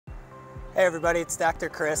Hey everybody, it's Dr.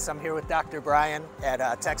 Chris. I'm here with Dr. Brian at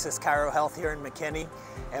Texas Chiro Health here in McKinney.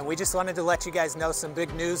 And we just wanted to let you guys know some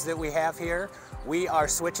big news that we have here. We are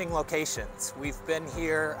switching locations. We've been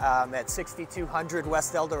here at 6200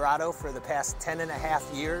 West El Dorado for the past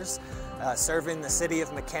 10.5 years, serving the city of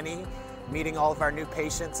McKinney, meeting all of our new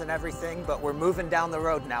patients and everything, but we're moving down the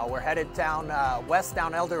road now. We're headed down west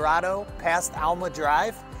down El Dorado, past Alma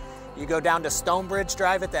Drive. You go down to Stonebridge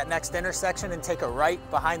Drive at that next intersection and take a right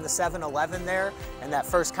behind the 7-Eleven there. And that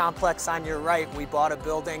first complex on your right, we bought a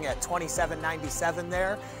building at 2797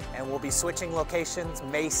 there, and we'll be switching locations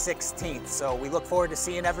May 16th. So we look forward to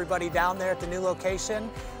seeing everybody down there at the new location.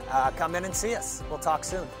 Come in and see us. We'll talk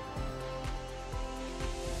soon.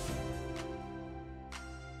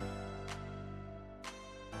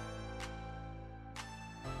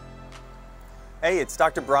 Hey, it's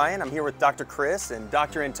Dr. Brian. I'm here with Dr. Chris and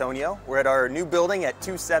Dr. Antonio. We're at our new building at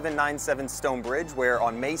 2797 Stonebridge, where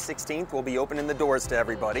on May 16th we'll be opening the doors to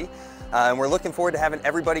everybody. And we're looking forward to having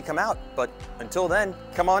everybody come out. But until then,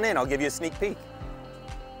 come on in, I'll give you a sneak peek.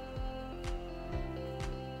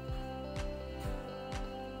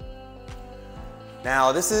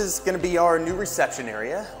 Now, this is going to be our new reception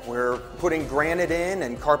area. We're putting granite in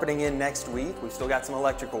and carpeting in next week. We've still got some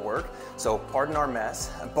electrical work, so pardon our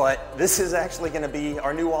mess. But this is actually going to be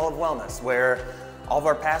our new wall of wellness, where all of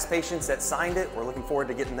our past patients that signed it, we're looking forward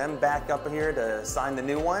to getting them back up here to sign the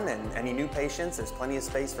new one. And any new patients, there's plenty of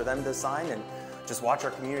space for them to sign and just watch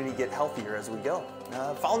our community get healthier as we go.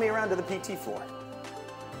 Follow me around to the PT floor.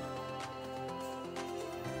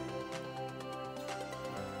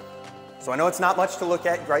 So I know it's not much to look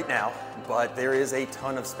at right now, but there is a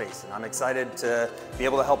ton of space, and I'm excited to be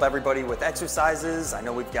able to help everybody with exercises. I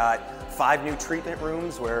know we've got 5 new treatment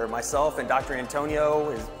rooms where myself and Dr.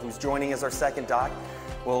 Antonio, who's joining as our second doc,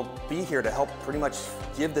 will be here to help pretty much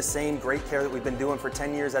give the same great care that we've been doing for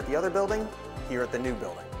 10 years at the other building, here at the new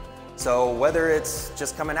building. So whether it's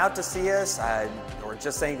just coming out to see us or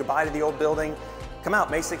just saying goodbye to the old building, come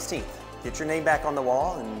out May 16th. Get your name back on the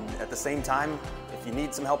wall, and at the same time, if you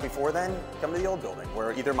need some help before then, come to the old building,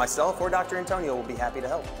 where either myself or Dr. Antonio will be happy to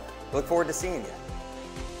help. Look forward to seeing you.